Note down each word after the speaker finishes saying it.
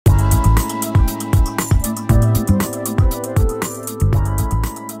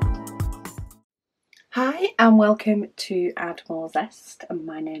Hi and welcome to Add More Zest.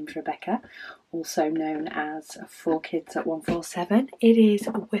 My name's Rebecca, also known as 4Kids at 147. It is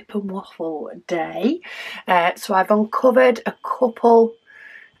WIP and Waffle day, so I've uncovered a couple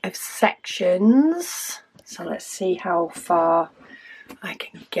of sections, so let's see how far I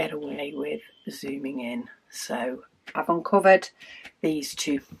can get away with zooming in. So I've uncovered these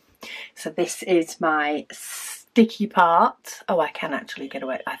two. So this is my sticky part. Oh, I can actually get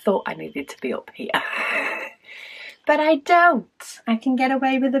away. I thought I needed to be up here, but I don't. I can get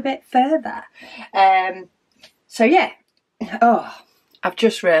away with a bit further. So yeah. Oh, I've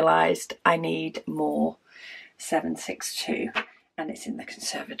just realised I need more 762 and it's in the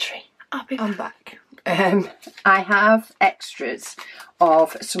conservatory. I'm back. I have extras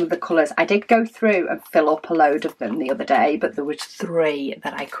of some of the colours. I did go through and fill up a load of them the other day, but there was 3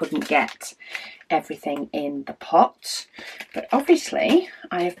 that I couldn't get everything in the pot. But obviously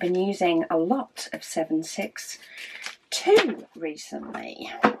I have been using a lot of 762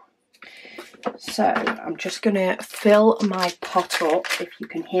 recently. So I'm just going to fill my pot up. If you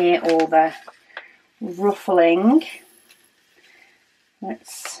can hear all the ruffling,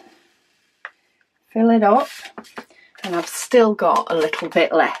 let's fill it up. And I've still got a little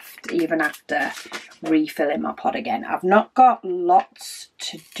bit left even after refilling my pot again. I've not got lots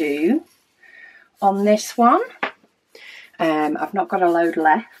to do on this one. I've not got a load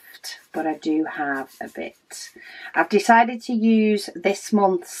left, but I do have a bit. I've decided to use this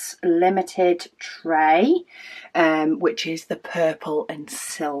month's limited tray, which is the purple and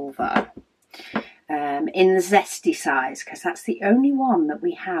silver. In the zesty size, because that's the only one that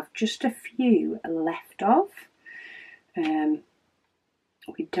we have just a few left of.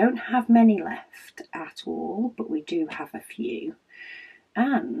 We don't have many left at all, but we do have a few.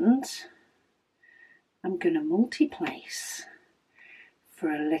 And I'm going to multi-place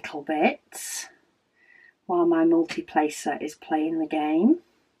for a little bit while my multi-placer is playing the game.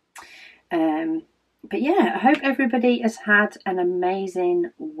 But yeah, I hope everybody has had an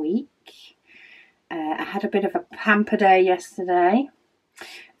amazing week. I had a bit of a pamper day yesterday.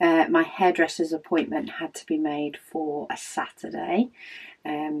 My hairdresser's appointment had to be made for a Saturday.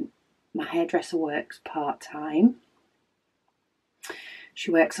 My hairdresser works part-time.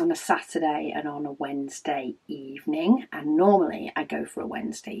 She works on a Saturday and on a Wednesday evening, and normally I go for a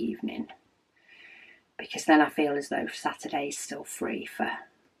Wednesday evening because then I feel as though Saturday is still free for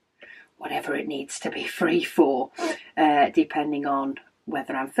whatever it needs to be free for, depending on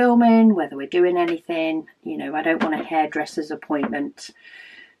whether I'm filming, whether we're doing anything. You know, I don't want a hairdresser's appointment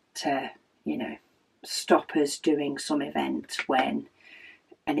to, you know, stop us doing some event when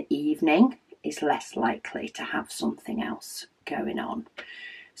an evening is less likely to have something else going on.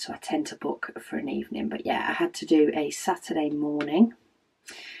 So I tend to book for an evening. But yeah, I had to do a Saturday morning,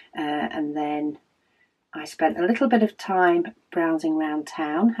 and then I spent a little bit of time browsing around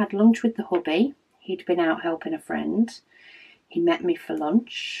town, had lunch with the hubby. He'd been out helping a friend. He met me for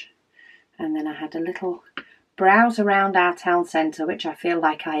lunch, and then I had a little browse around our town centre, which I feel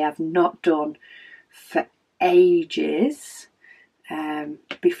like I have not done for ages,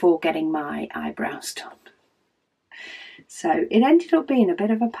 before getting my eyebrows done. So it ended up being a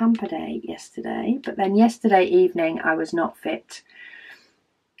bit of a pamper day yesterday, but then yesterday evening I was not fit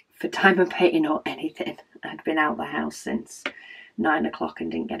for diamond painting or anything. I'd been out the house since 9 o'clock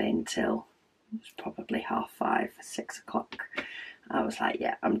and didn't get in till it was probably 5:30, 6 o'clock. I was like,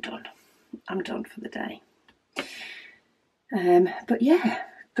 yeah, I'm done. I'm done for the day. But yeah,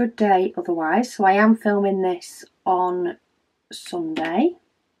 good day otherwise. So I am filming this on Sunday.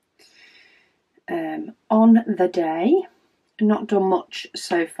 On the day, not done much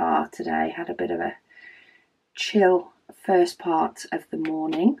so far today. Had a bit of a chill first part of the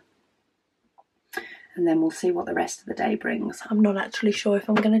morning. And then we'll see what the rest of the day brings. I'm not actually sure if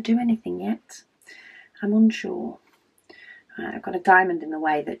I'm going to do anything yet. I'm unsure. I've got a diamond in the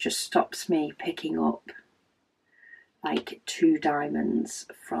way that just stops me picking up like 2 diamonds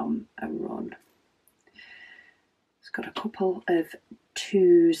from a run. It's got a couple of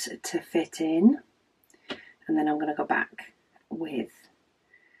 2s to fit in. And then I'm going to go back with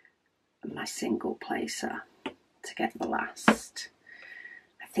my single placer to get the last.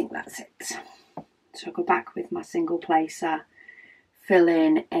 I think that's it. So I'll go back with my single placer, fill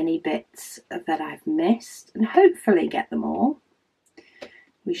in any bits that I've missed, and hopefully get them all.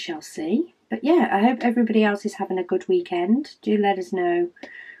 We shall see. But yeah, I hope everybody else is having a good weekend. Do let us know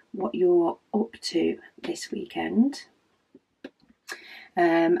what you're up to this weekend.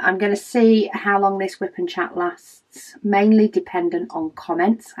 I'm going to see how long this WIP and Chat lasts, mainly dependent on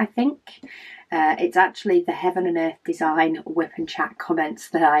comments, I think. It's actually the Heaven and Earth Design WIP and Chat comments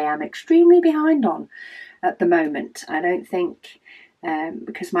that I am extremely behind on at the moment. I don't think,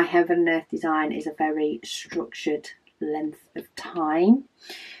 because my Heaven and Earth Design is a very structured length of time.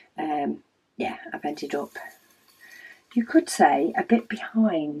 Yeah, I've ended up, you could say, a bit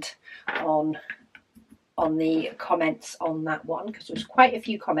behind on the comments on that one, because there was quite a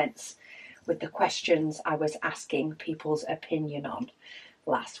few comments with the questions I was asking people's opinion on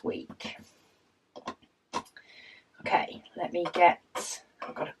last week. Okay, let me get,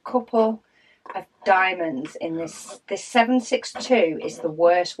 I've got a couple of diamonds in this. This 762 is the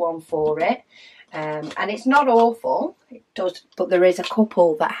worst one for it. And it's not awful, it does, but there is a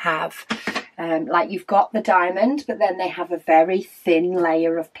couple that have, like you've got the diamond, but then they have a very thin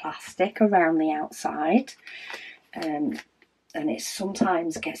layer of plastic around the outside. And it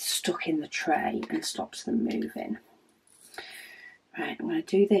sometimes gets stuck in the tray and stops them moving. Right, I'm going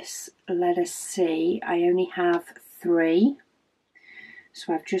to do this, let us see. I only have 3.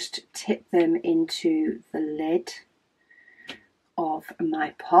 So I've just tipped them into the lid of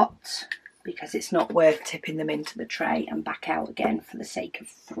my pot, because it's not worth tipping them into the tray and back out again for the sake of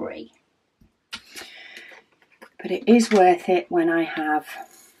 3. But it is worth it when I have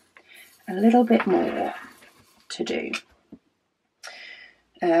a little bit more to do.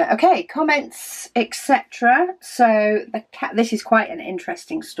 Okay, comments, etc. So the cat, this is quite an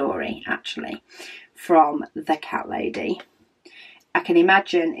interesting story actually from the cat lady. I can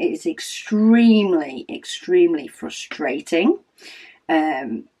imagine it is extremely, extremely frustrating.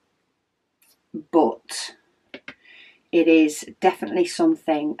 But it is definitely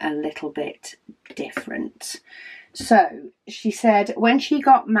something a little bit different. So she said when she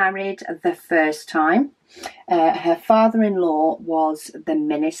got married the first time, her father-in-law was the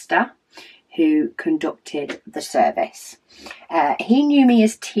minister who conducted the service. He knew me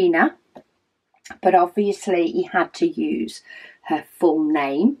as Tina, but obviously he had to use her full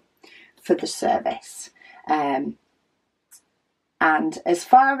name for the service. And as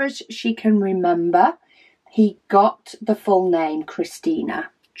far as she can remember, he got the full name Christina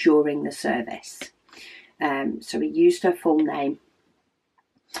during the service. So he used her full name.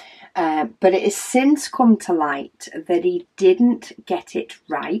 But it has since come to light that he didn't get it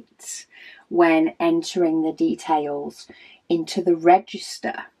right when entering the details into the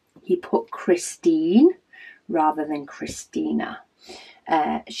register. He put Christine rather than Christina.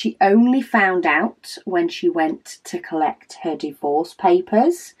 She only found out when she went to collect her divorce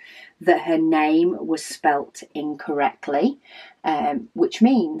papers that her name was spelt incorrectly, which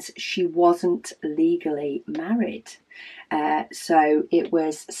means she wasn't legally married. So it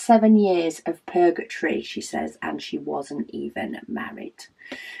was 7 years of purgatory, she says, and she wasn't even married.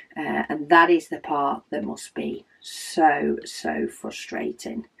 And that is the part that must be so, so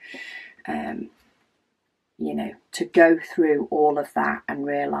frustrating. You know, to go through all of that and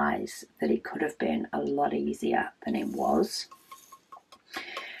realise that it could have been a lot easier than it was.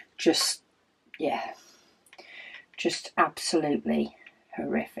 Just, yeah, just absolutely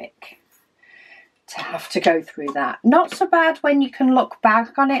horrific to have to go through that. Not so bad when you can look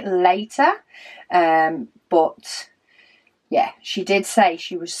back on it later, but yeah, she did say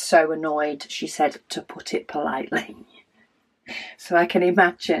she was so annoyed, she said, to put it politely. So I can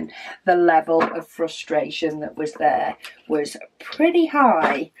imagine the level of frustration that was there was pretty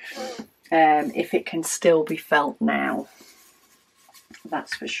high, if it can still be felt now.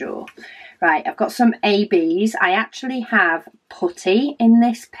 That's for sure. Right, I've got some ABs. I actually have putty in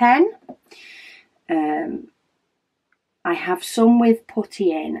this pen. I have some with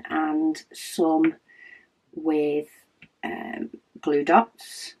putty in and some with glue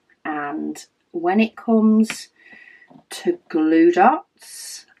dots. And when it comes to glue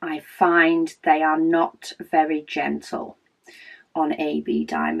dots, I find they are not very gentle on AB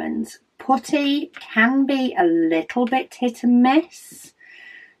diamonds. Putty can be a little bit hit and miss.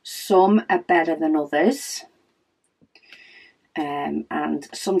 Some are better than others. And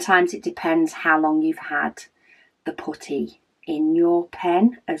sometimes it depends how long you've had the putty in your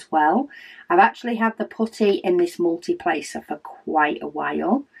pen as well. I've actually had the putty in this multi-placer for quite a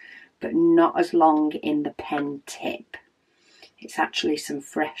while, but not as long in the pen tip. It's actually some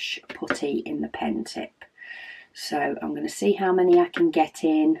fresh putty in the pen tip. So I'm going to see how many I can get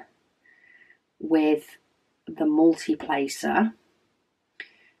in with the multi-placer,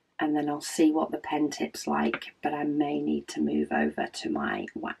 and then I'll see what the pen tip's like, but I may need to move over to my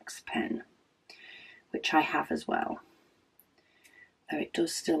wax pen, which I have as well. though it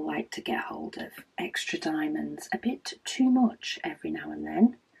does still like to get hold of extra diamonds a bit too much every now and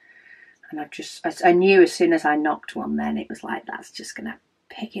then. And I knew as soon as I knocked one then, it was like, that's just going to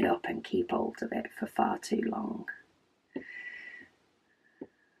pick it up and keep hold of it for far too long.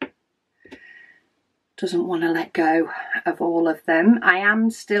 Doesn't want to let go of all of them. I am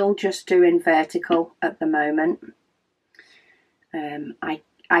still just doing vertical at the moment.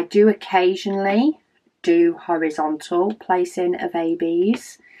 I do occasionally do horizontal placing of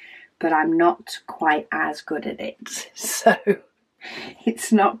ABs, but I'm not quite as good at it. So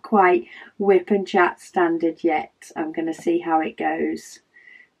it's not quite WIP and Chat standard yet. I'm going to see how it goes.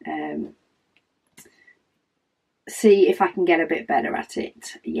 See if I can get a bit better at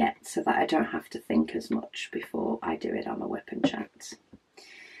it yet, so that I don't have to think as much before I do it on a WIP and Chat.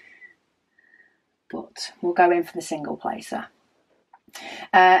 But we'll go in for the single placer.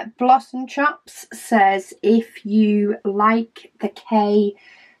 Blossom Chops says, if you like the K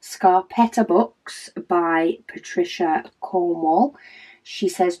Scarpetta books by Patricia Cornwall, she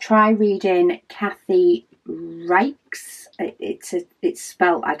says try reading Kathy Reichs. It's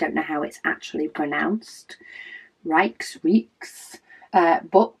spelled, I don't know how it's actually pronounced. Reichs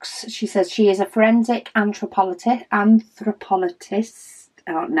books. She says she is a forensic anthropologist.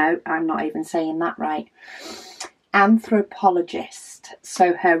 Oh no, I'm not even saying that right. Anthropologist.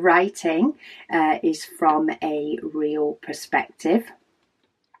 So her writing is from a real perspective.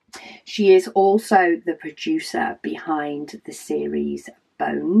 She is also the producer behind the series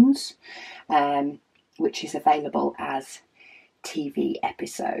Bones, which is available as TV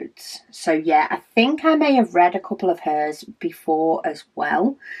episodes. So yeah, I think I may have read a couple of hers before as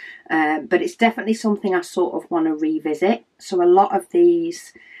well, but it's definitely something I sort of want to revisit. So a lot of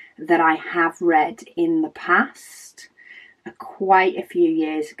these that I have read in the past, quite a few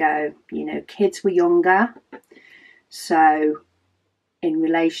years ago, you know, kids were younger, so in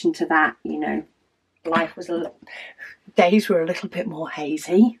relation to that, you know, life was days were a little bit more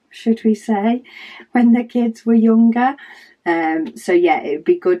hazy, should we say, when the kids were younger. So yeah, it would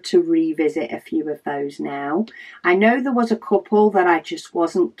be good to revisit a few of those now. I know there was a couple that I just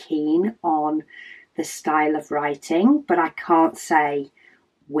wasn't keen on the style of writing, but I can't say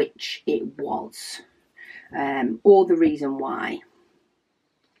which it was, or the reason why.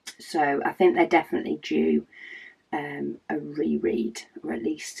 So I think they're definitely due a reread, or at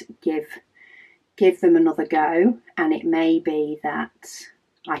least give them another go. And it may be that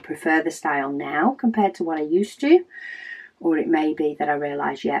I prefer the style now compared to what I used to, or it may be that I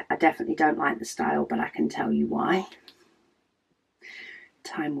realise, yeah, I definitely don't like the style, but I can tell you why.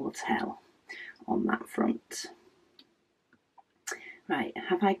 Time will tell on that front. Right,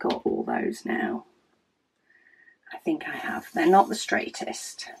 have I got all those now? I think I have. They're not the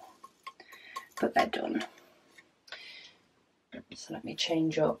straightest, but they're done. So let me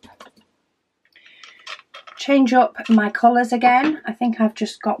change up my colours again. I think I've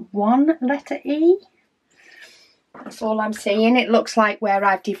just got one letter E. That's all I'm seeing. It looks like where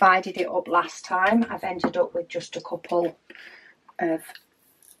I've divided it up last time, I've ended up with just a couple of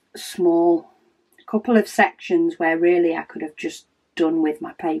sections where really I could have just done with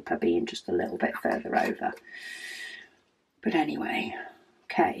my paper being just a little bit further over. But anyway,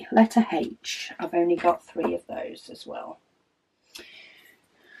 okay, letter H. I've only got 3 of those as well.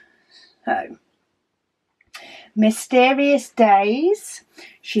 So, Mysterious Days.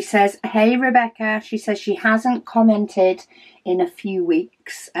 She says, hey Rebecca. She says she hasn't commented in a few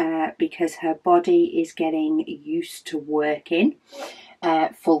weeks because her body is getting used to working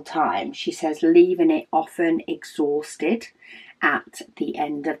full time. She says leaving it often exhausted at the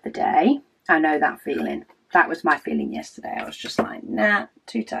end of the day. I know that feeling. That was my feeling yesterday. I was just like, nah,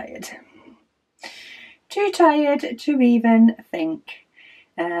 too tired. Too tired to even think.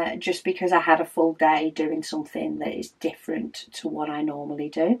 Just because I had a full day doing something that is different to what I normally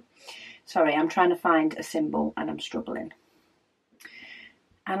do. Sorry, I'm trying to find a symbol and I'm struggling.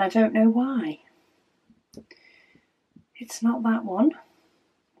 And I don't know why. It's not that one.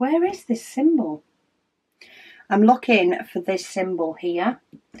 Where is this symbol? I'm looking for this symbol here.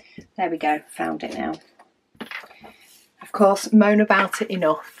 There we go, found it now. Of course, moan about it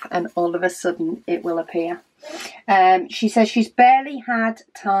enough and all of a sudden it will appear. She says she's barely had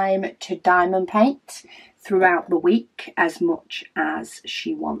time to diamond paint throughout the week as much as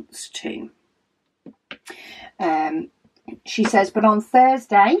she wants to. She says, but on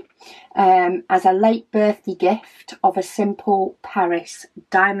Thursday, as a late birthday gift of a simple Paris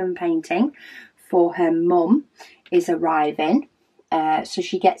diamond painting for her mum is arriving, so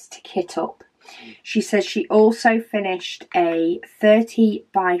she gets to kit up. She says she also finished a 30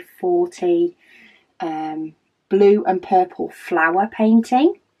 by 40 blue and purple flower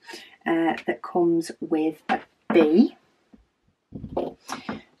painting that comes with a bee.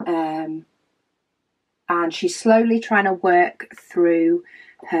 And she's slowly trying to work through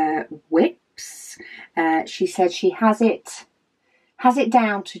her WIPs. She said she has it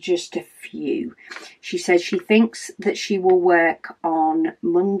down to just a few. She says she thinks that she will work on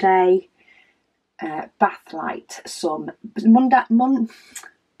Monday, bathlight some.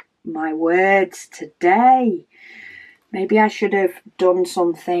 My words today. Maybe I should have done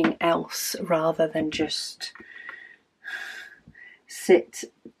something else rather than just sit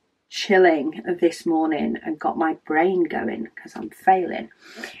chilling this morning and got my brain going, because I'm failing.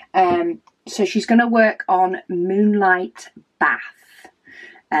 So she's going to work on Moonlight Bath.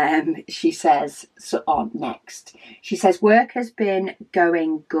 She says, so on next. She says work has been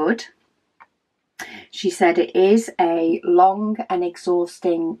going good. She said it is a long and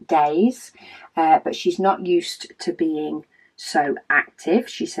exhausting days, but she's not used to being so active.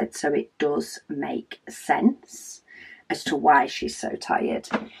 She said so it does make sense as to why she's so tired.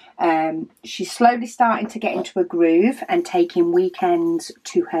 She's slowly starting to get into a groove and taking weekends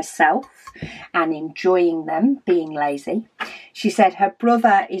to herself and enjoying them, being lazy. She said her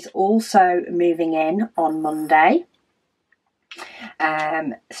brother is also moving in on Monday.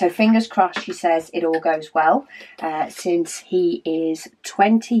 So fingers crossed, she says it all goes well, since he is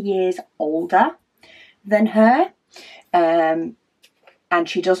 20 years older than her, and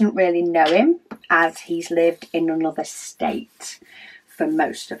she doesn't really know him as he's lived in another state for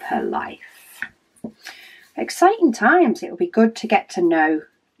most of her life. Exciting times. It'll be good to get to know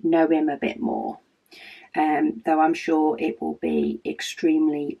him a bit more, though I'm sure it will be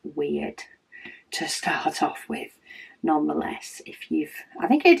extremely weird to start off with. Nonetheless, I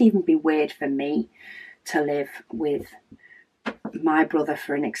think it'd even be weird for me to live with my brother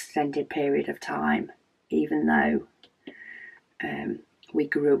for an extended period of time, even though we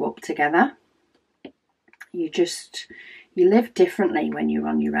grew up together. You live differently when you're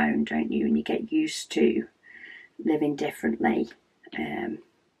on your own, don't you? And you get used to living differently, and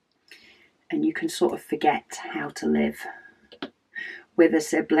you can sort of forget how to live with a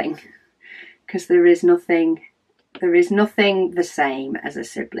sibling, because there is nothing the same as a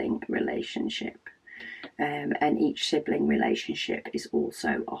sibling relationship, and each sibling relationship is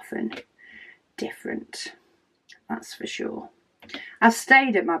also often different, that's for sure. I've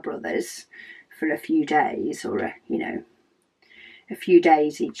stayed at my brother's for a few days, or a few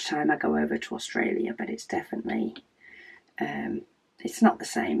days each time I go over to Australia, but it's definitely it's not the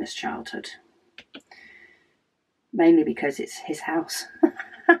same as childhood, mainly because it's his house.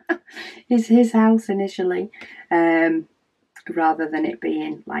 It's his house initially, rather than it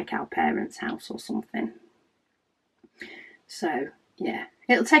being like our parents' house or something. So yeah,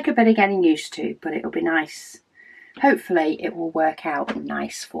 it'll take a bit of getting used to, but it'll be nice. Hopefully it will work out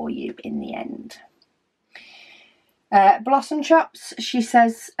nice for you in the end. Blossom Chops, she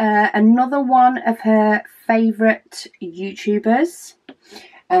says another one of her favourite YouTubers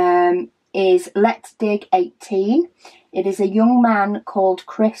is Let's Dig 18. It is a young man called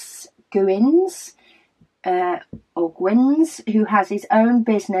Chris Gwynns, who has his own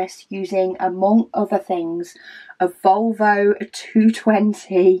business using, among other things, a Volvo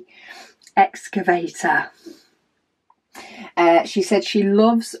 220 excavator. She said she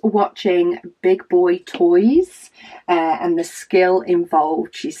loves watching big boy toys, and the skill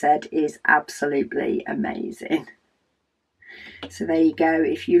involved, she said, is absolutely amazing. So there you go.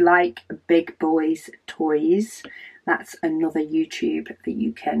 If you like big boys toys, that's another YouTube that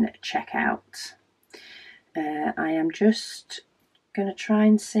you can check out. I am just going to try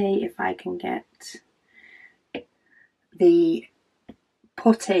and see if I can get the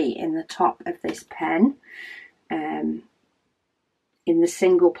putty in the top of this pen, in the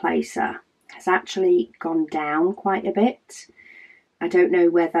single placer, has actually gone down quite a bit. I don't know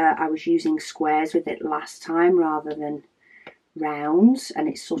whether I was using squares with it last time rather than rounds, and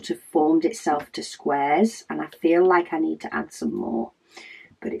it sort of formed itself to squares, and I feel like I need to add some more,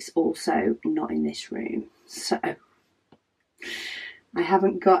 but it's also not in this room, so I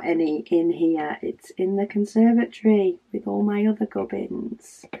haven't got any in here. It's in the conservatory with all my other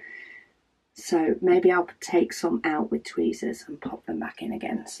gubbins, so maybe I'll take some out with tweezers and pop them back in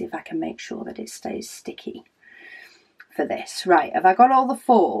again, see if I can make sure that it stays sticky for this. Right, have I got all the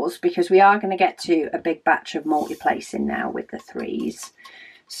 4s? Because we are going to get to a big batch of multi-placing now with the 3s.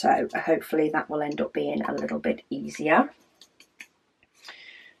 So hopefully that will end up being a little bit easier.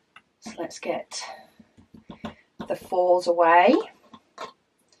 So let's get the 4s away.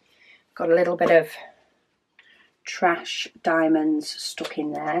 Got a little bit of trash diamonds stuck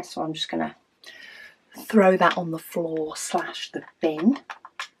in there, so I'm just going to throw that on the floor / the bin.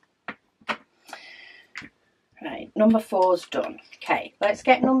 Right, number 4's done. Okay, let's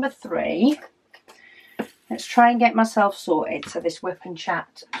get number 3. Let's try and get myself sorted so this WIP and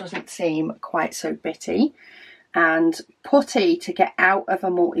Chat doesn't seem quite so bitty. And putty to get out of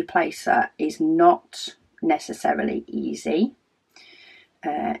a multi-placer is not necessarily easy.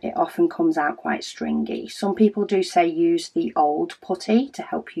 It often comes out quite stringy. Some people do say use the old putty to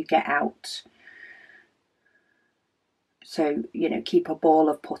help you get out. So, you know, keep a ball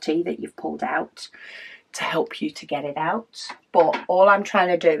of putty that you've pulled out to help you to get it out. But all I'm trying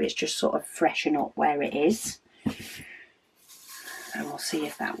to do is just sort of freshen up where it is. And we'll see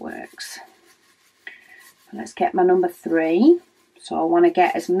if that works. Let's get my number 3. So I want to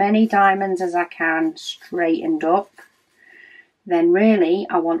get as many diamonds as I can straightened up. Then really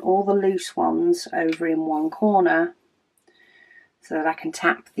I want all the loose ones over in one corner so that I can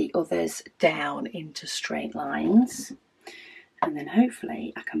tap the others down into straight lines. And then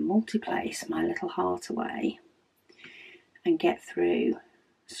hopefully I can multi-place my little heart away and get through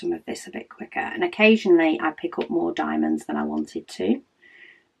some of this a bit quicker. And occasionally I pick up more diamonds than I wanted to,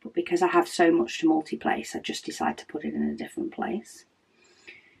 but because I have so much to multi-place, I just decide to put it in a different place.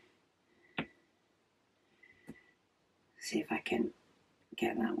 See if I can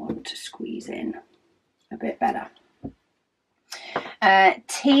get that one to squeeze in a bit better.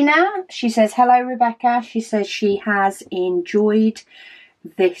 Tina, she says, hello Rebecca. She says she has enjoyed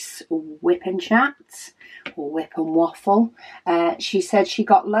this WIP and Chat, or WIP and Waffle. She said she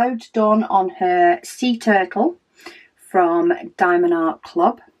got loads done on her sea turtle from Diamond Art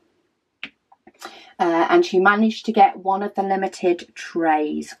Club. And she managed to get one of the limited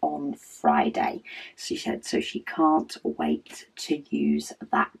trays on Friday. She said, so she can't wait to use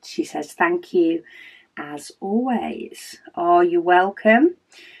that. She says, thank you as always. Oh, you're welcome.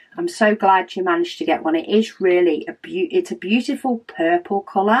 I'm so glad you managed to get one. It is really it's a beautiful purple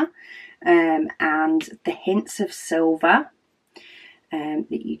colour, and the hints of silver that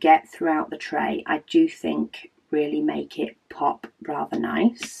you get throughout the tray, I do think really make it pop rather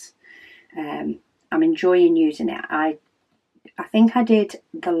nice. I'm enjoying using it. I think I did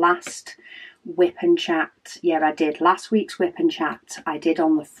the last WIP and Chat. Yeah, I did. Last week's WIP and Chat I did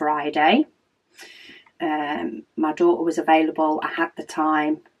on the Friday. My daughter was available. I had the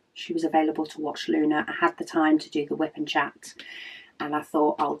time. She was available to watch Luna. I had the time to do the WIP and Chat. And I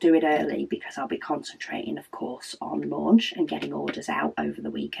thought I'll do it early because I'll be concentrating, of course, on launch and getting orders out over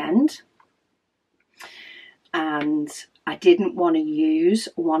the weekend. And I didn't want to use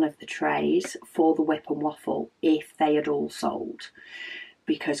one of the trays for the WIP and Waffle if they had all sold,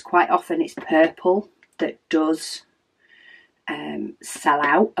 because quite often it's purple that does sell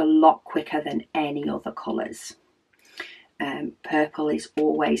out a lot quicker than any other colours. Purple is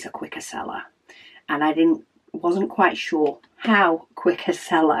always a quicker seller, and I wasn't quite sure how quick a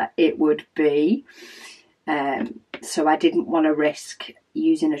seller it would be, so I didn't want to risk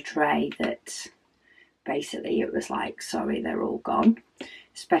using a tray that basically it was like, sorry, they're all gone,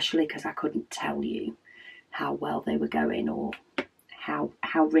 especially because I couldn't tell you how well they were going or how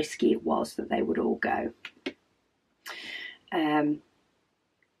risky it was that they would all go.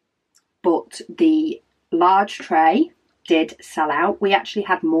 But the large tray did sell out. We actually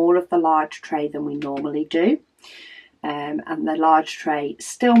had more of the large tray than we normally do. And the large tray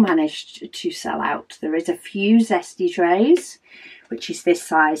still managed to sell out. There is a few zesty trays, which is this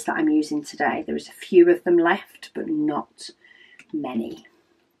size that I'm using today. There is a few of them left, but not many.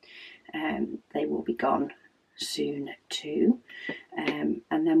 They will be gone soon too. And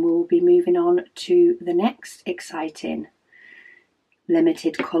then we'll be moving on to the next exciting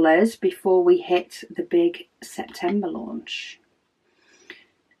limited colours before we hit the big September launch.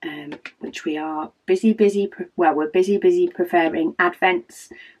 Which we are busy preparing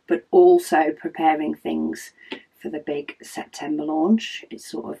advents, but also preparing things for the big September launch. It's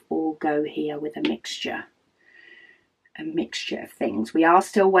sort of all go here with a mixture of things. We are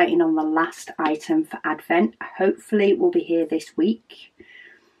still waiting on the last item for advent. Hopefully it will be here this week,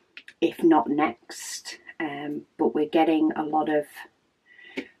 if not next, but we're getting a lot of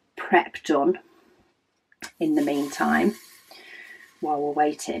prep done in the meantime while we're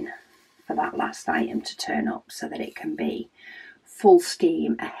waiting for that last item to turn up so that it can be full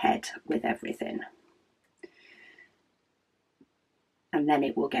steam ahead with everything. And then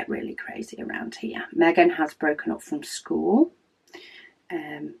it will get really crazy around here. Megan has broken up from school.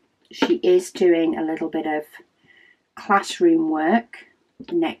 She is doing a little bit of classroom work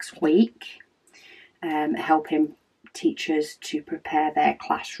next week, helping teachers to prepare their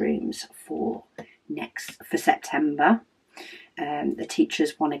classrooms for September. The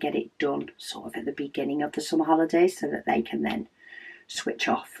teachers want to get it done sort of at the beginning of the summer holidays so that they can then switch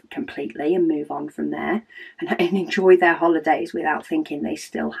off completely and move on from there and enjoy their holidays without thinking they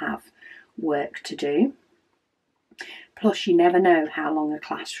still have work to do. Plus, you never know how long a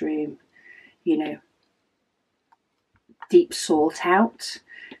classroom, you know, deep sort out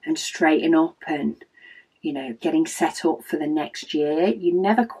and straighten up and, you know, getting set up for the next year. You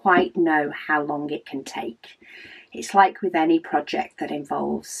never quite know how long it can take. It's like with any project that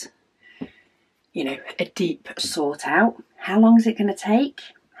involves, you know, a deep sort out. How long is it going to take?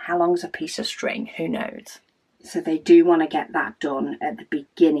 How long's a piece of string? Who knows? So they do want to get that done at the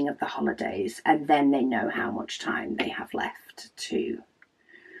beginning of the holidays, and then they know how much time they have left to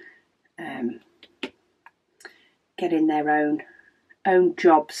get in their own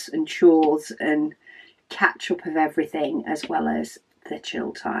jobs and chores and catch up of everything, as well as the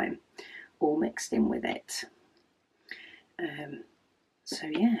chill time all mixed in with it. So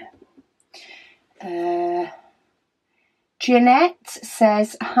yeah. Jeanette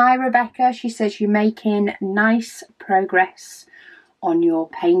says, hi Rebecca. She says, you're making nice progress on your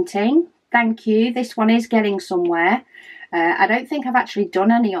painting. Thank you. This one is getting somewhere. I don't think I've actually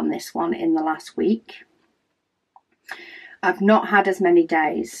done any on this one in the last week. I've not had as many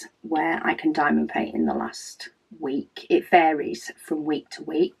days where I can diamond paint in the last week. It varies from week to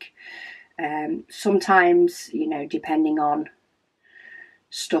week. Sometimes, you know, depending on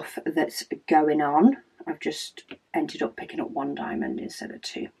stuff that's going on, I've just ended up picking up 1 diamond instead of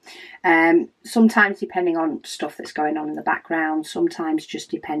 2. Sometimes depending on stuff that's going on in the background, sometimes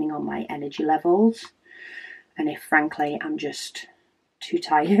just depending on my energy levels, and if frankly I'm just too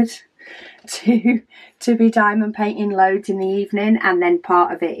tired to be diamond painting loads in the evening. And then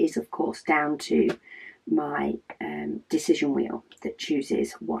part of it is of course down to my decision wheel that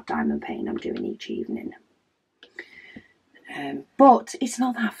chooses what diamond painting I'm doing each evening. But it's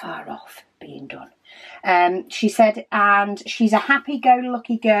not that far off being done. She said, and she's a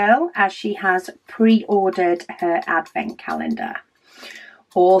happy-go-lucky girl as she has pre-ordered her advent calendar.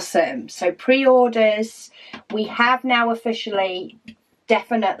 Awesome. So pre-orders, we have now officially,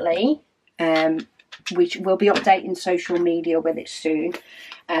 definitely, we will be updating social media with it soon.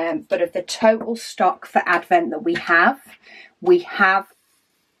 But of the total stock for advent that we have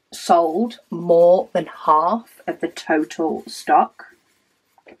sold more than half of the total stock.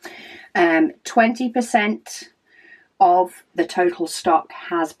 20% of the total stock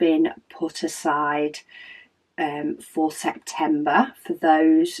has been put aside for September for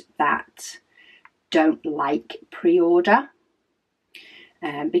those that don't like pre-order.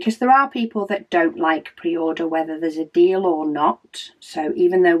 Because there are people that don't like pre-order whether there's a deal or not. So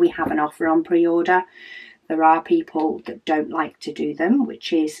even though we have an offer on pre-order, there are people that don't like to do them,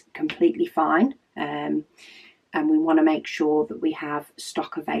 which is completely fine. And we want to make sure that we have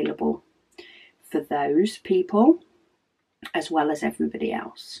stock available for those people as well as everybody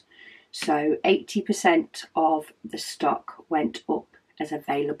else. So 80% of the stock went up as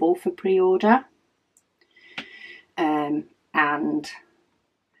available for pre-order. And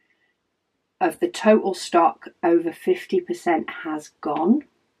of the total stock, over 50% has gone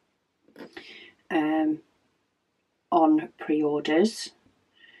on pre-orders.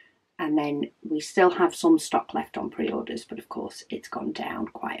 And then we still have some stock left on pre-orders, but of course it's gone down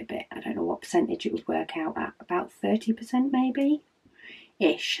quite a bit. I don't know what percentage it would work out at, about 30% maybe?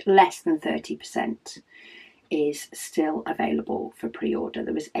 Ish, less than 30% is still available for pre-order.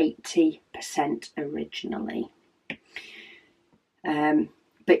 There was 80% originally.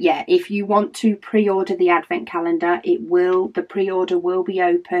 But yeah, if you want to pre-order the advent calendar, the pre-order will be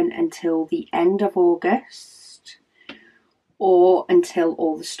open until the end of August. Or until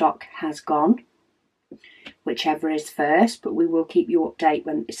all the stock has gone, whichever is first. But we will keep you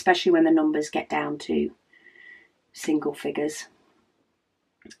updated especially when the numbers get down to single figures.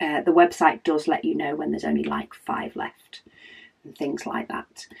 The website does let you know when there's only like 5 left and things like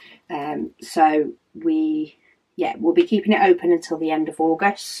that. So we'll be keeping it open until the end of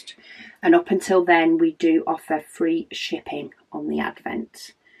August, and up until then we do offer free shipping on the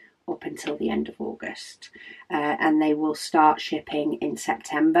advent. Up until the end of August, and they will start shipping in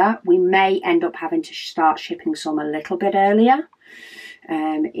September. We may end up having to start shipping some a little bit earlier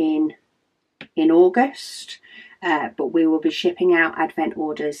in August, but we will be shipping out advent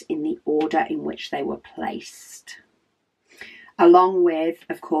orders in the order in which they were placed, along with,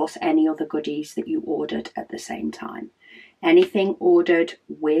 of course, any other goodies that you ordered at the same time. Anything ordered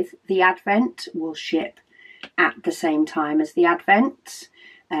with the advent will ship at the same time as the advent.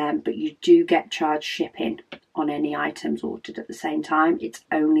 But you do get charged shipping on any items ordered at the same time. It's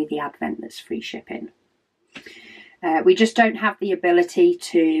only the advent that's free shipping. We just don't have the ability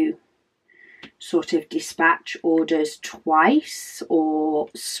to sort of dispatch orders twice or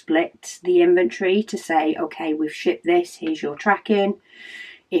split the inventory to say, okay, we've shipped this, here's your tracking,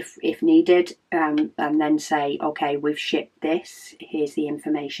 if needed, and then say, okay, we've shipped this, here's the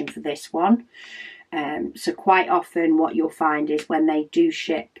information for this one. So quite often what you'll find is when they do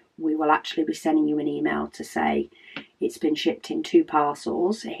ship, we will actually be sending you an email to say it's been shipped in 2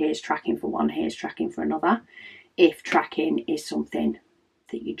 parcels, here's tracking for one, here's tracking for another, if tracking is something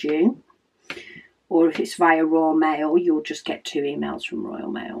that you do. Or if it's via Royal Mail, you'll just get 2 emails from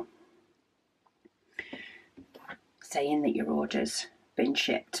Royal Mail saying that your order's been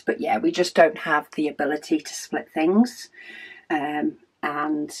shipped. But yeah, we just don't have the ability to split things, and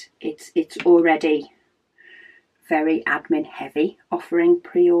it's already very admin heavy offering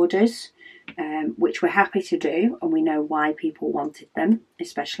pre-orders, which we're happy to do, and we know why people wanted them,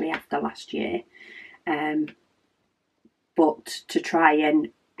 especially after last year. But to try and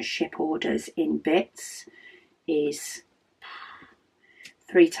ship orders in bits is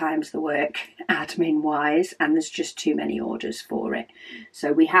 3 times the work admin wise, and there's just too many orders for it.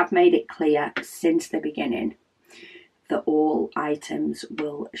 So we have made it clear since the beginning that all items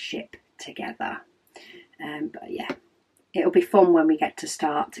will ship together. But yeah, it'll be fun when we get to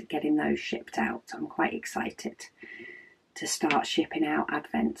start getting those shipped out. I'm quite excited to start shipping out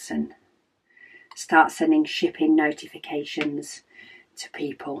advents and start sending shipping notifications to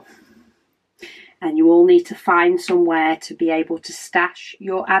people. And you all need to find somewhere to be able to stash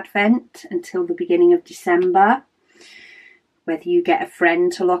your advent until the beginning of December. Whether you get a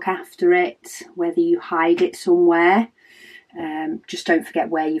friend to look after it, whether you hide it somewhere, just don't forget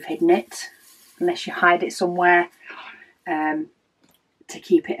where you've hidden it, unless you hide it somewhere, to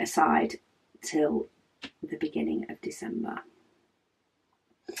keep it aside till the beginning of December.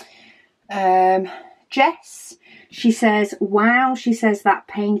 Jess, she says, wow, she says that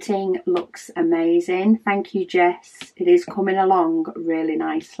painting looks amazing. Thank you, Jess. It is coming along really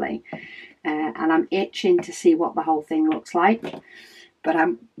nicely. And I'm itching to see what the whole thing looks like. But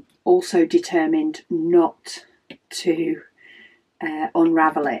I'm also determined not to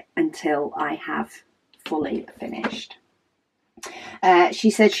unravel it until I have fully finished. She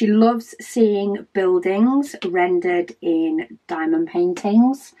said she loves seeing buildings rendered in diamond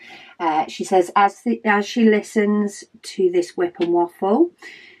paintings. She says as she listens to this WIP and Waffle,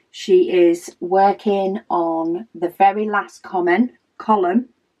 she is working on the very last column,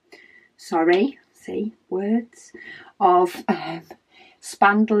 of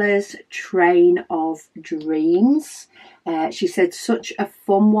Spandler's Train of Dreams. She said such a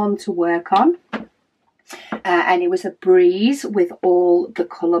fun one to work on. And it was a breeze with all the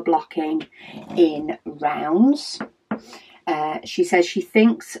colour blocking in rounds. She says she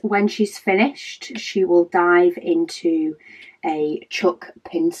thinks when she's finished, she will dive into a Chuck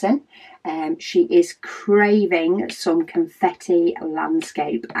Pinson. She is craving some confetti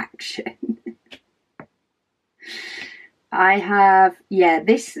landscape action.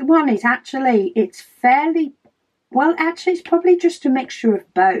 This one is actually, it's probably just a mixture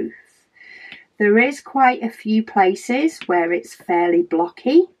of both. There is quite a few places where it's fairly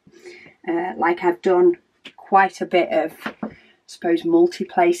blocky. Like I've done quite a bit of, I suppose,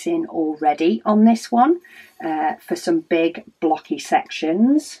 multi-placing already on this one for some big blocky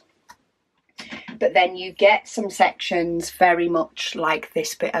sections. But then you get some sections very much like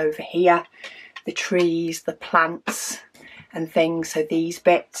this bit over here, the trees, the plants and things. So these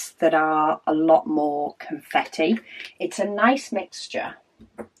bits that are a lot more confetti. It's a nice mixture.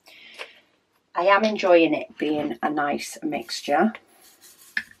 I am enjoying it being a nice mixture.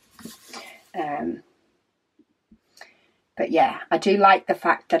 But yeah, I do like the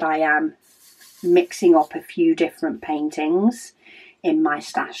fact that I am mixing up a few different paintings in my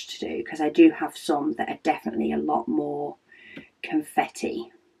stash to do, because I do have some that are definitely a lot more confetti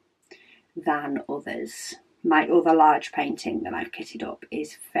than others. My other large painting that I've kitted up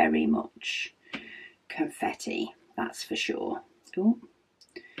is very much confetti, that's for sure. Ooh.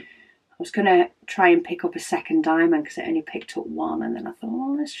 I was going to try and pick up a second diamond because it only picked up one, and then I thought,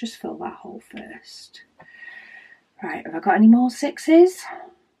 well, let's just fill that hole first. Right, have I got any more 6s?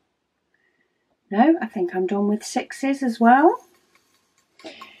 No, I think I'm done with 6s as well.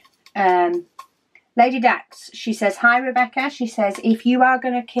 Lady Dax, she says, hi Rebecca. She says, if you are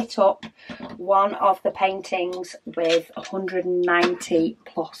going to kit up one of the paintings with 190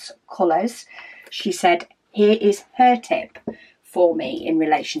 plus colours, she said, here is her tip for me in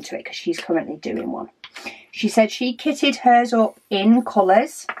relation to it, because she's currently doing one. She said she kitted hers up in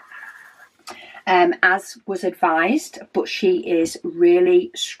colours as was advised, but she is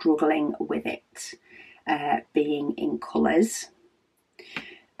really struggling with it. being in colours.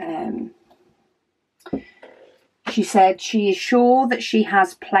 She said she is sure that she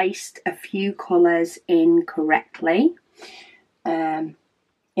has placed a few colours incorrectly, in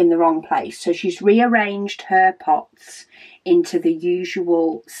the wrong place. So she's rearranged her pots into the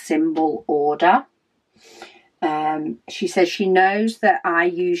usual symbol order. She says she knows that I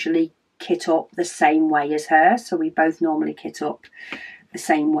usually kit up the same way as her, so we both normally kit up the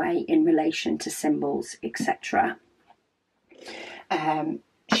same way in relation to symbols, etc.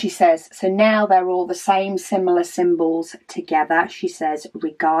 She says, so now they're all the same similar symbols together, she says,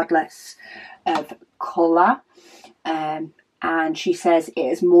 regardless of colour. And she says it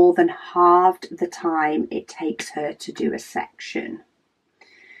has more than halved the time it takes her to do a section,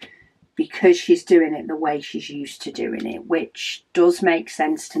 because she's doing it the way she's used to doing it, which does make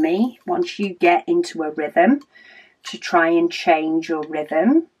sense to me. Once you get into a rhythm, to try and change your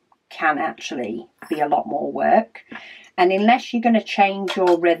rhythm can actually be a lot more work. And unless you're going to change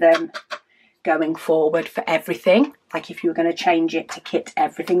your rhythm going forward for everything, like if you were going to change it to kit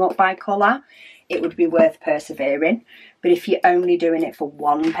everything up by colour, it would be worth persevering. But if you're only doing it for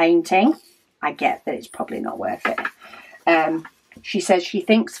one painting, I get that it's probably not worth it. She says she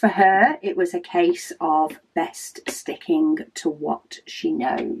thinks for her it was a case of best sticking to what she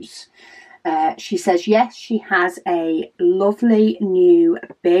knows. She says yes, she has a lovely new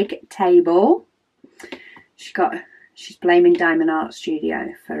big table. She's blaming Diamond Art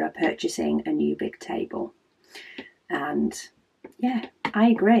Studio for purchasing a new big table. And yeah, I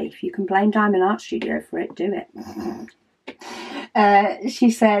agree. If you can blame Diamond Art Studio for it, do it. She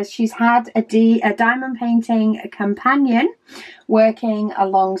says she's had a diamond painting companion working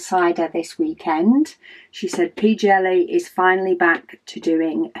alongside her this weekend. She said P. Jelly is finally back to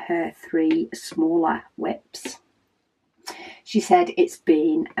doing her 3 smaller WIPs. She said it's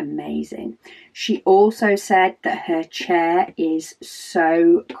been amazing. She also said that her chair is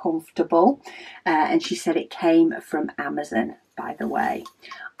so comfortable, and she said it came from Amazon, by the way.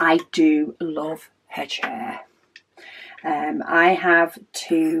 I do love her chair. I have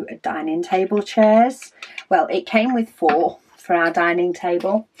 2 dining table chairs. Well, it came with 4 for our dining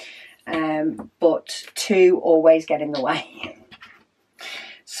table, but 2 always get in the way.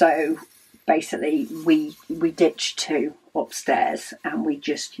 So basically we ditched 2 upstairs and we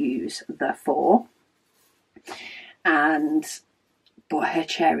just use the 4. But her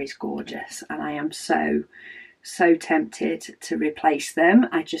chair is gorgeous, and I am so tempted to replace them.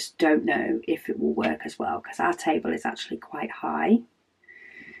 I just don't know if it will work as well, because our table is actually quite high,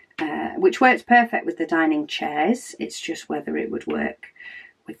 which works perfect with the dining chairs. It's just whether it would work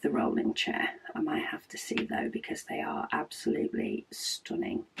with the rolling chair. I might have to see though, because they are absolutely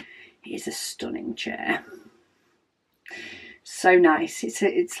stunning. It is a stunning chair. So nice.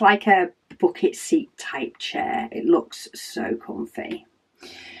 It's like a bucket seat type chair. It looks so comfy.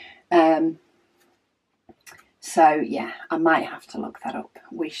 So yeah, I might have to look that up.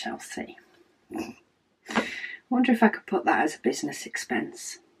 We shall see. Wonder if I could put that as a business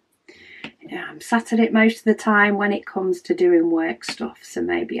expense. Yeah, I'm sat at it most of the time when it comes to doing work stuff, so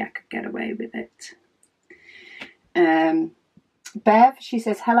maybe I could get away with it. Bev, she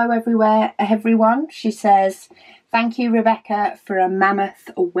says, hello everyone. She says, thank you, Rebecca, for a mammoth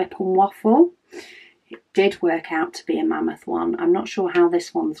WIP and waffle. It did work out to be a mammoth one. I'm not sure how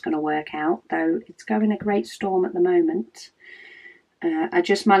this one's going to work out, though it's going a great storm at the moment. I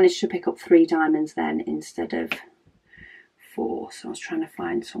just managed to pick up 3 diamonds then instead of 4, so I was trying to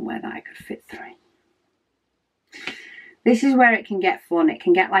find somewhere that I could fit 3. This is where it can get fun. It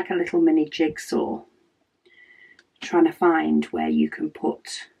can get like a little mini jigsaw, trying to find where you can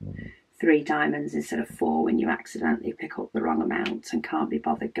put 3 diamonds instead of 4 when you accidentally pick up the wrong amount and can't be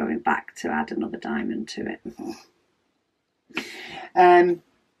bothered going back to add another diamond to it.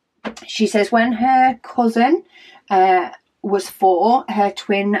 She says when her cousin was 4, her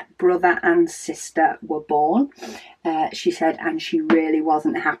twin brother and sister were born. She said, and she really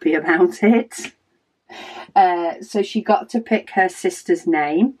wasn't happy about it. So she got to pick her sister's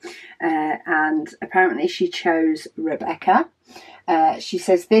name, and apparently she chose Rebecca. She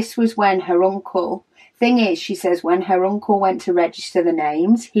says this was when her uncle, thing is, she says when her uncle went to register the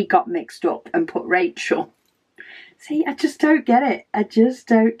names, he got mixed up and put Rachel. See, I just don't get it. I just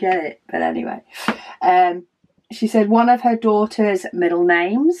don't get it. But anyway, she said one of her daughter's middle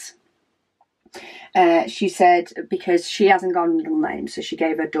names, she said, because she hasn't got a middle name, so she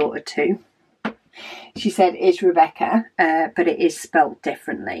gave her daughter 2. She said it's Rebecca, but it is spelt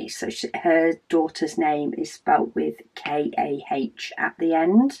differently. So her daughter's name is spelt with K-A-H at the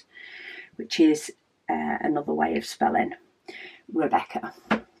end, which is another way of spelling Rebecca.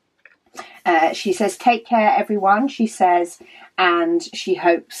 She says, take care, everyone, she says, and she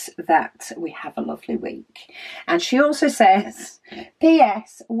hopes that we have a lovely week. And she also says,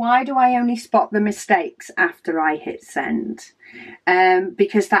 P.S. why do I only spot the mistakes after I hit send?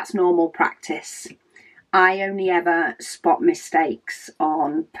 Because that's normal practice. I only ever spot mistakes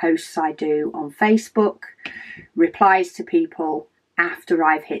on posts I do on Facebook, replies to people after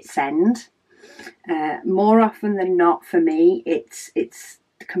I've hit send. More often than not, for me, it's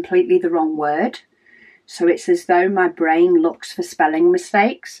completely the wrong word. So it's as though my brain looks for spelling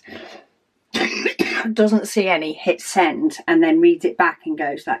mistakes, doesn't see any, hits send, and then reads it back and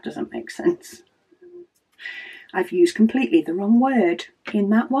goes, that doesn't make sense. I've used completely the wrong word in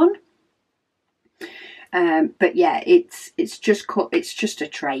that one. But yeah, it's just a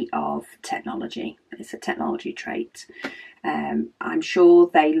trait of technology. It's a technology trait. I'm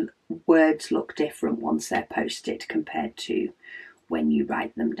sure words look different once they're posted compared to when you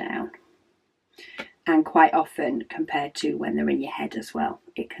write them down, and quite often compared to when they're in your head as well.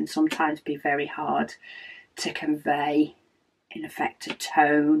 It can sometimes be very hard to convey, in effect, a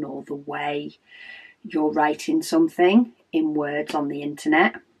tone or the way you're writing something in words on the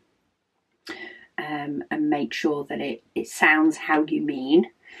internet, and make sure that it sounds how you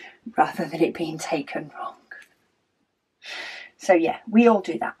mean rather than it being taken wrong. So yeah, we all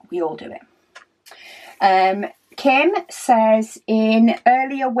do that. We all do it. Kim says, in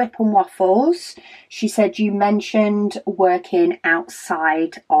earlier WIP and Waffles, she said you mentioned working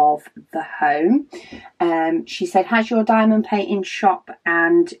outside of the home. She said, has your diamond painting shop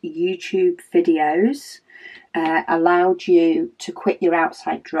and YouTube videos allowed you to quit your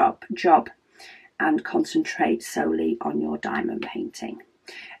outside job and concentrate solely on your diamond painting?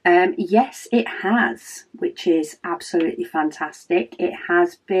 Yes, it has, which is absolutely fantastic. It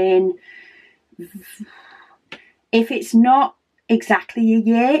has been... If it's not exactly a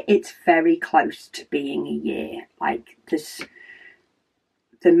year, it's very close to being a year. Like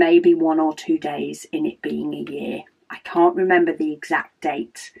there may be 1 or 2 days in it being a year. I can't remember the exact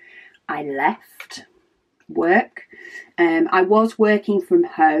date I left work. I was working from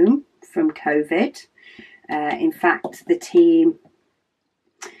home from COVID. In fact, the team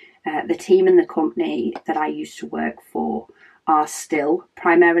and the company that I used to work for are still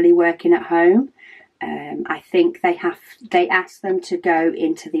primarily working at home. I think they ask them to go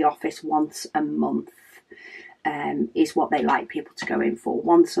into the office once a month, is what they like people to go in for,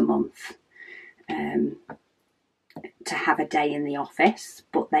 once a month, to have a day in the office,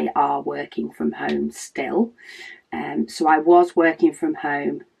 but they are working from home still. So I was working from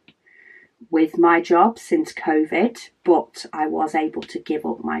home with my job since COVID, but I was able to give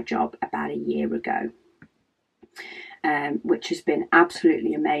up my job about a year ago. Which has been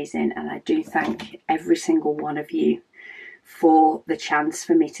absolutely amazing, and I do thank every single one of you for the chance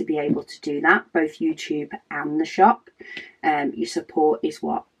for me to be able to do that, both YouTube and the shop. Your support is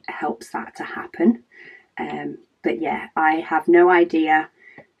what helps that to happen. But yeah, I have no idea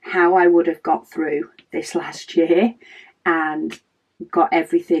how I would have got through this last year and got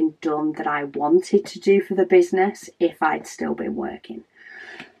everything done that I wanted to do for the business if I'd still been working.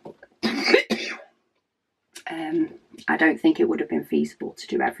 I don't think it would have been feasible to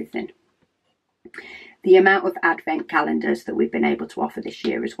do everything. The amount of advent calendars that we've been able to offer this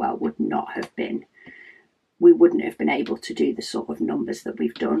year as well we wouldn't have been able to do the sort of numbers that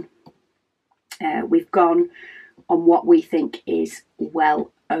we've done. We've gone on what we think is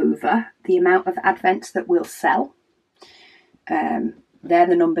well over the amount of advents that we'll sell. They're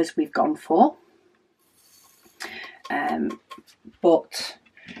the numbers we've gone for. But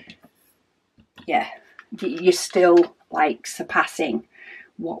yeah, you're still like surpassing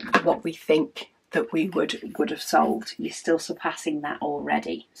what we think that we would have sold. You're still surpassing that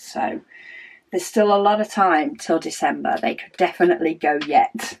already. So there's still a lot of time till December. They could definitely go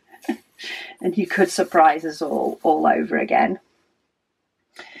yet. And you could surprise us all over again.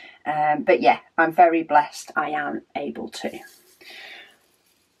 But yeah, I'm very blessed I am able to.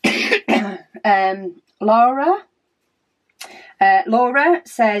 Laura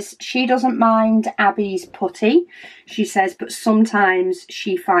says she doesn't mind Abby's putty. She says, but sometimes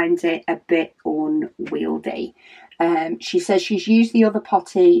she finds it a bit unwieldy. She says she's used the other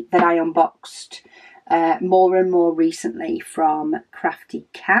potty that I unboxed more and more recently from Crafty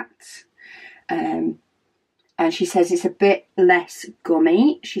Cat. And she says it's a bit less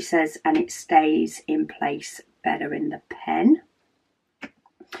gummy, she says, and it stays in place better in the pen.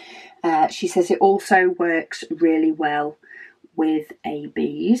 She says it also works really well with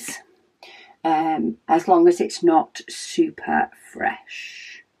ABs, as long as it's not super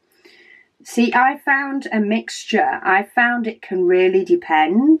fresh. See, I found a mixture. I found it can really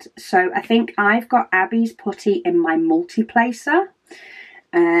depend. So I think I've got Abby's putty in my multi-placer,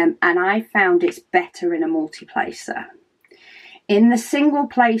 and I found it's better in a multi-placer. In the single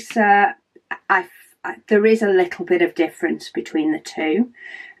placer, there is a little bit of difference between the two.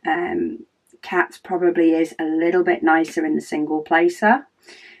 Cat's probably is a little bit nicer in the single placer,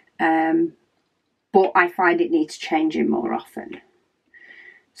 but I find it needs changing more often.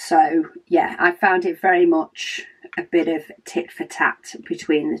 So yeah, I found it very much a bit of tit for tat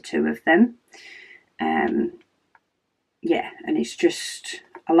between the two of them. Yeah, and it's just,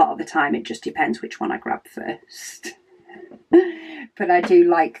 a lot of the time it just depends which one I grab first. But I do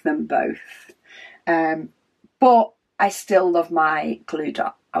like them both. But I still love my glue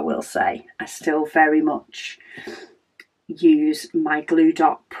dot, I will say. I still very much use my glue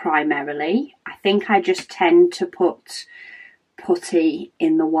dot primarily. I think I just tend to put putty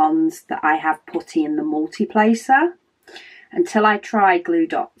in the ones that I have putty in the multi-placer until I try glue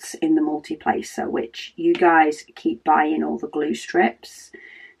dots in the multi-placer, which you guys keep buying all the glue strips.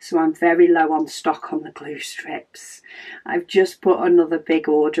 So I'm very low on stock on the glue strips. I've just put another big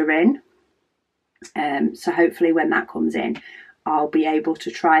order in. So hopefully when that comes in, I'll be able to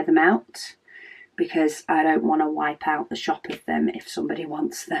try them out, because I don't want to wipe out the shop of them if somebody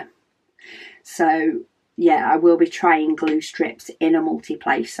wants them. So yeah, I will be trying glue strips in a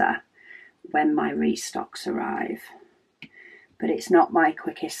multi-placer when my restocks arrive. But it's not my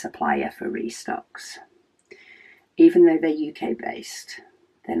quickest supplier for restocks. Even though they're UK based,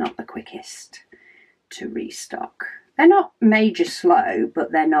 they're not the quickest to restock. They're not major slow,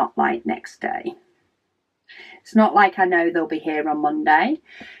 but they're not like next day. It's not like I know they'll be here on Monday,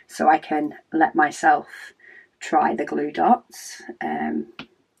 so I can let myself try the glue dots.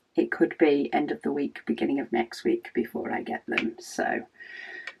 It could be end of the week, beginning of next week before I get them. So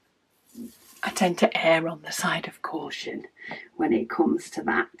I tend to err on the side of caution when it comes to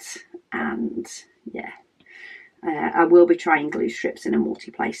that. And yeah, I will be trying glue strips in a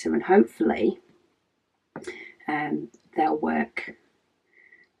multi-placer, and hopefully they'll work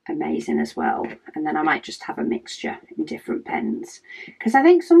amazing as well. And then I might just have a mixture in different pens, because I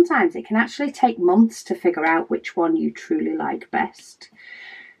think sometimes it can actually take months to figure out which one you truly like best.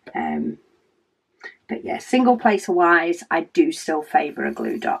 But yeah, single placer wise, I do still favour a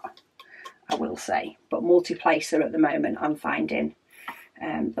glue dot, I will say. But multi-placer at the moment, I'm finding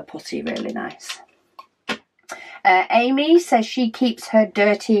the putty really nice. Amy says she keeps her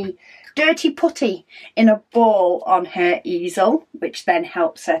dirty putty in a ball on her easel, which then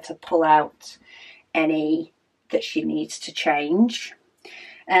helps her to pull out any that she needs to change.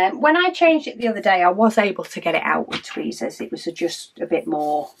 When I changed it the other day, I was able to get it out with tweezers. It was just a bit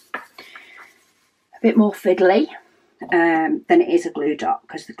more fiddly than it is a glue dot,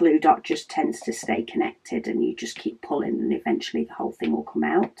 because the glue dot just tends to stay connected and you just keep pulling and eventually the whole thing will come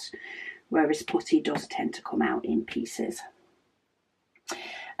out, whereas putty does tend to come out in pieces.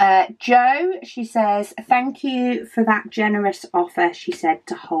 Jo, she says, thank you for that generous offer, she said,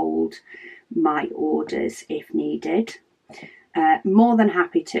 to hold my orders if needed. More than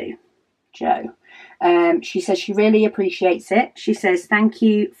happy to, Jo. She says she really appreciates it. She says, thank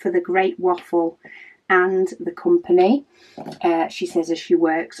you for the great waffle and the company. She says as she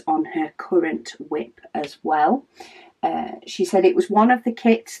works on her current WIP as well. She said it was one of the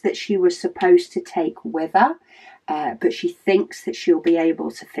kits that she was supposed to take with her, but she thinks that she'll be able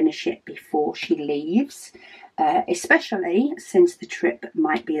to finish it before she leaves, especially since the trip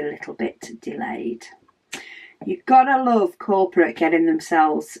might be a little bit delayed. You've got to love corporate getting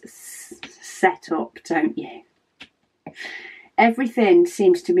themselves set up, don't you? Everything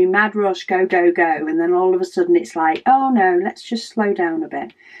seems to be mad rush, go, go, go. And then all of a sudden it's like, oh no, let's just slow down a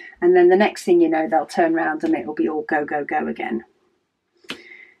bit. And then the next thing you know, they'll turn around and it'll be all go, go, go again.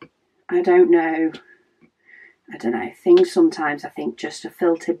 I don't know. Things sometimes I think just are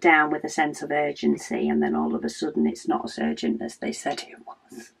filtered down with a sense of urgency. And then all of a sudden it's not as urgent as they said it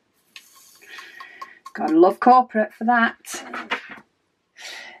was. Gotta love corporate for that.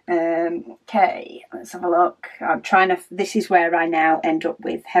 Okay, let's have a look. I'm trying to, this is where I now end up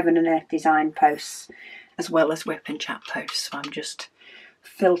with Heaven and Earth design posts as well as WIP and Chat posts. So I'm just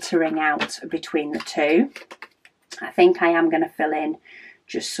filtering out between the two. I think I am going to fill in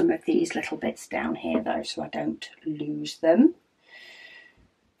just some of these little bits down here though, so I don't lose them.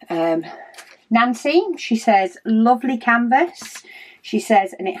 Nancy, she says, lovely canvas. She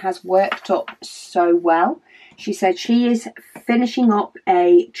says, and it has worked up so well. She said she is finishing up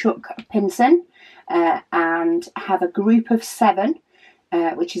a Chuck Pinson and have a group of 7,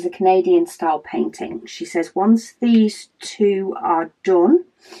 which is a Canadian style painting. She says once these 2 are done,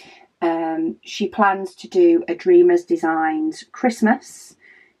 She plans to do a Dreamers Designs Christmas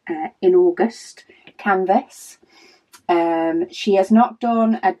in August canvas. She has not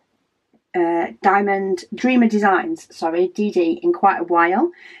done a Dreamer Designs, DD, in quite a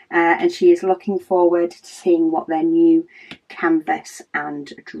while, and she is looking forward to seeing what their new canvas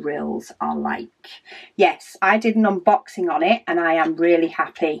and drills are like. Yes, I did an unboxing on it and I am really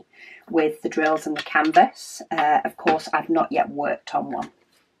happy with the drills and the canvas. Of course, I've not yet worked on one.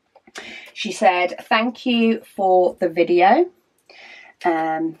 She said, thank you for the video.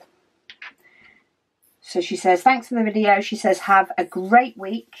 So she says, thanks for the video. She says, have a great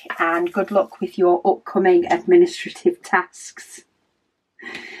week and good luck with your upcoming administrative tasks.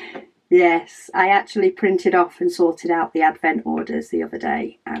 Yes, I actually printed off and sorted out the advent orders the other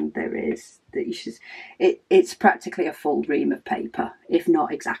day, and it's practically a full ream of paper, if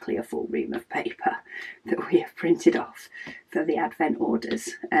not exactly a full ream of paper that we have printed off for the advent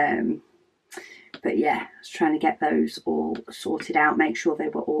orders. But yeah, I was trying to get those all sorted out, make sure they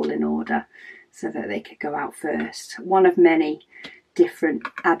were all in order, so that they could go out first. One of many different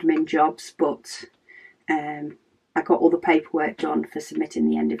admin jobs, but I got all the paperwork done for submitting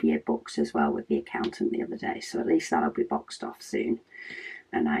the end of year books as well with the accountant the other day, so at least that'll be boxed off soon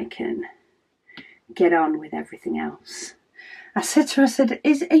and I can get on with everything else. I said to her,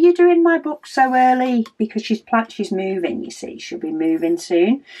 are you doing my book so early? Because she's moving, you see. She'll be moving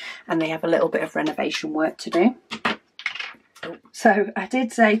soon and they have a little bit of renovation work to do. So I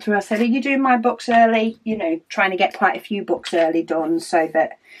did say to her, I said, are you doing my books early? You know, trying to get quite a few books early done so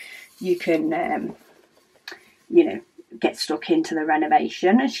that you can, you know, get stuck into the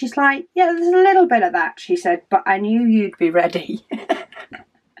renovation. And she's like, yeah, there's a little bit of that. She said, but I knew you'd be ready.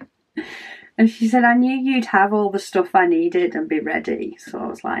 And she said, I knew you'd have all the stuff I needed and be ready. So I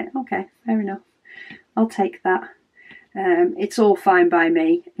was like, okay, fair enough. I'll take that. It's all fine by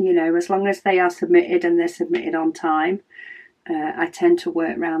me, you know, as long as they are submitted and they're submitted on time. I tend to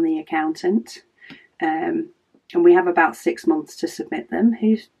work around the accountant, and we have about 6 months to submit them.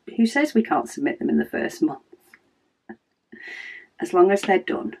 Who says we can't submit them in the first month? As long as they're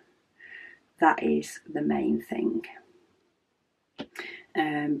done, that is the main thing.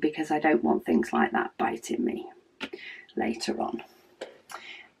 Because I don't want things like that biting me later on.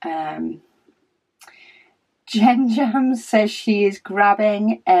 Jen Jam says she is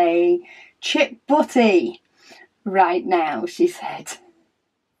grabbing a chip butty right now, she said.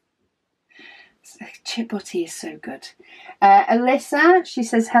 Chip butty is so good. Alyssa, she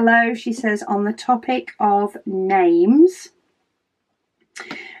says hello. She says on the topic of names,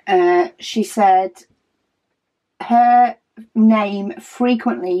 she said her name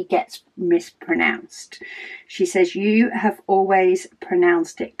frequently gets mispronounced. She says you have always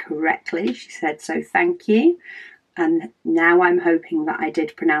pronounced it correctly. She said, so thank you. And now I'm hoping that I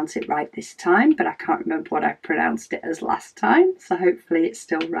did pronounce it right this time, but I can't remember what I pronounced it as last time, so hopefully it's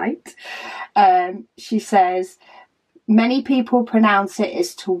still right. She says many people pronounce it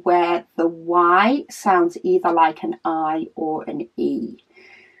as to where the Y sounds either like an I or an E.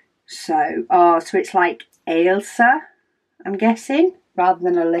 So it's like Ailsa, I'm guessing, rather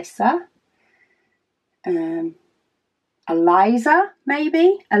than Alyssa. Eliza,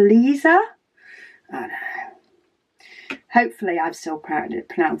 maybe? Eliza? I don't know. Hopefully I've still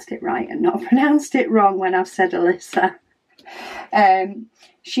pronounced it right and not pronounced it wrong when I've said Alyssa.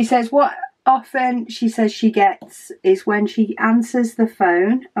 She says what often she says she gets is when she answers the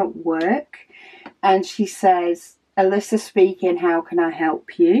phone at work and she says, Alyssa speaking, how can I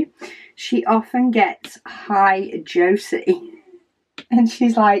help you? She often gets, hi Josie. And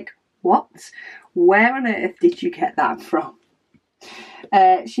she's like, what? Where on earth did you get that from?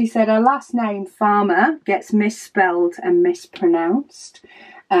 She said her last name, Farmer, gets misspelled and mispronounced.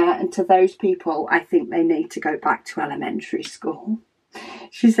 And to those people, I think they need to go back to elementary school.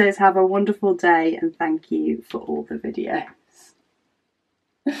 She says, have a wonderful day and thank you for all the videos.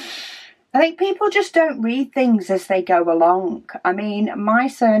 I think people just don't read things as they go along. I mean, my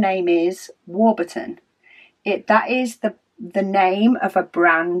surname is Warburton. That is the name of a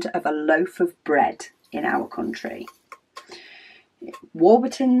brand of a loaf of bread in our country.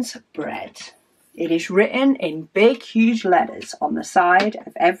 Warburton's bread. It is written in big, huge letters on the side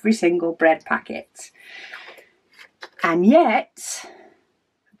of every single bread packet. And yet,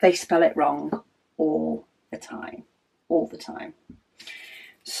 they spell it wrong all the time. All the time.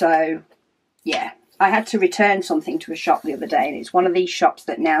 So, yeah. I had to return something to a shop the other day, and it's one of these shops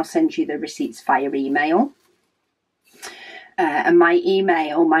that now sends you the receipts via email. And my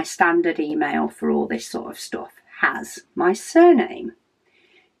email, my standard email for all this sort of stuff, has my surname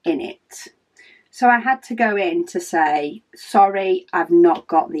in it. So I had to go in to say, sorry, I've not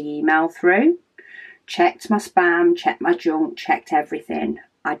got the email through. Checked my spam, checked my junk, checked everything.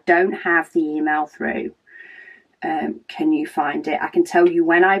 I don't have the email through. Can you find it? I can tell you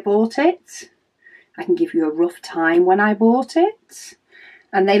when I bought it. I can give you a rough time when I bought it.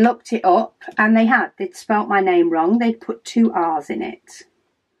 And they looked it up and they'd spelt my name wrong. They'd put 2 R's in it.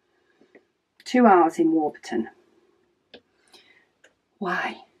 2 R's in Warburton.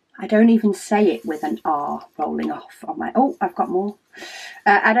 Why? I don't even say it with an R rolling off on my... Oh, I've got more.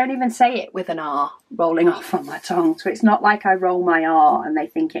 I don't even say it with an R rolling off on my tongue. So it's not like I roll my R and they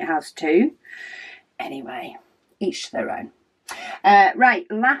think it has 2. Anyway, each to their own. Right,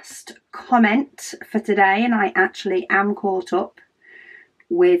 last comment for today. And I actually am caught up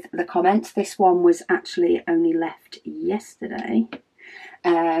with the comments. This one was actually only left yesterday.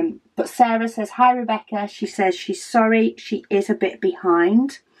 But Sarah says, hi Rebecca. She says she's sorry she is a bit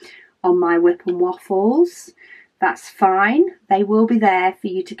behind on my WIP and Waffles. That's fine. They will be there for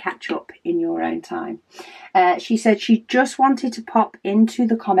you to catch up in your own time. She said she just wanted to pop into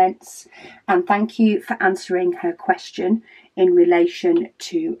the comments and thank you for answering her question in relation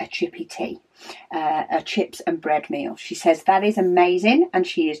to a chippy tea, a chips and bread meal. She says that is amazing and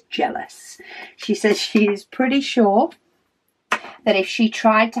she is jealous. She says she is pretty sure that if she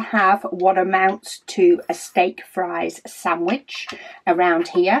tried to have what amounts to a steak fries sandwich around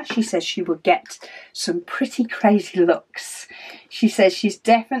here, she says she would get some pretty crazy looks. She says she's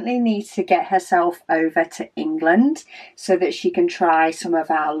definitely needs to get herself over to England so that she can try some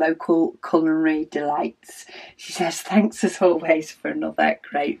of our local culinary delights. She says, thanks as always for another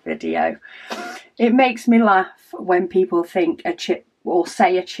great video. It makes me laugh when people think a chip or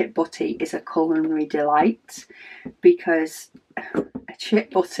say a chip butty is a culinary delight, because a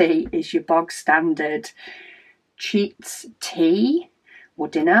chip butty is your bog standard cheat tea or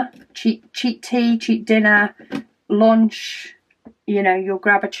dinner, cheat tea, cheat dinner, lunch. You know, you'll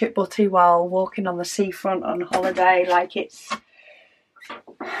grab a chip butty while walking on the seafront on holiday. Like it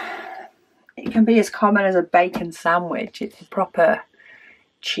can be as common as a bacon sandwich. It's a proper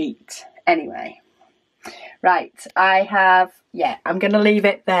cheat. Anyway. Right, I'm going to leave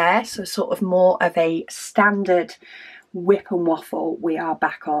it there. So sort of more of a standard WIP and Waffle we are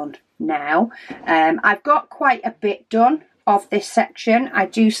back on now. I've got quite a bit done of this section. I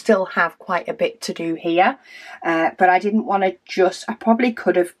do still have quite a bit to do here, but I didn't want to I probably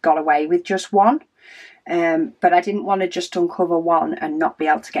could have got away with just one, but I didn't want to just uncover one and not be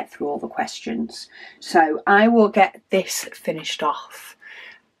able to get through all the questions. So I will get this finished off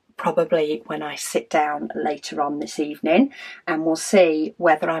probably when I sit down later on this evening, and we'll see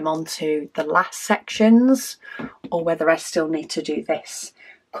whether I'm on to the last sections or whether I still need to do this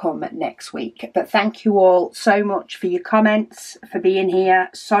come next week. But thank you all so much for your comments, for being here.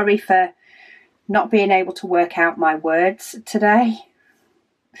 Sorry for not being able to work out my words today.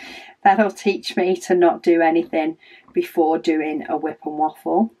 That'll teach me to not do anything before doing a WIP and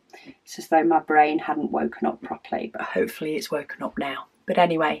Waffle. It's as though my brain hadn't woken up properly, but hopefully it's woken up now. But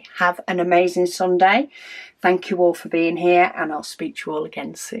anyway, have an amazing Sunday. Thank you all for being here, and I'll speak to you all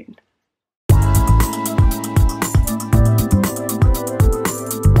again soon.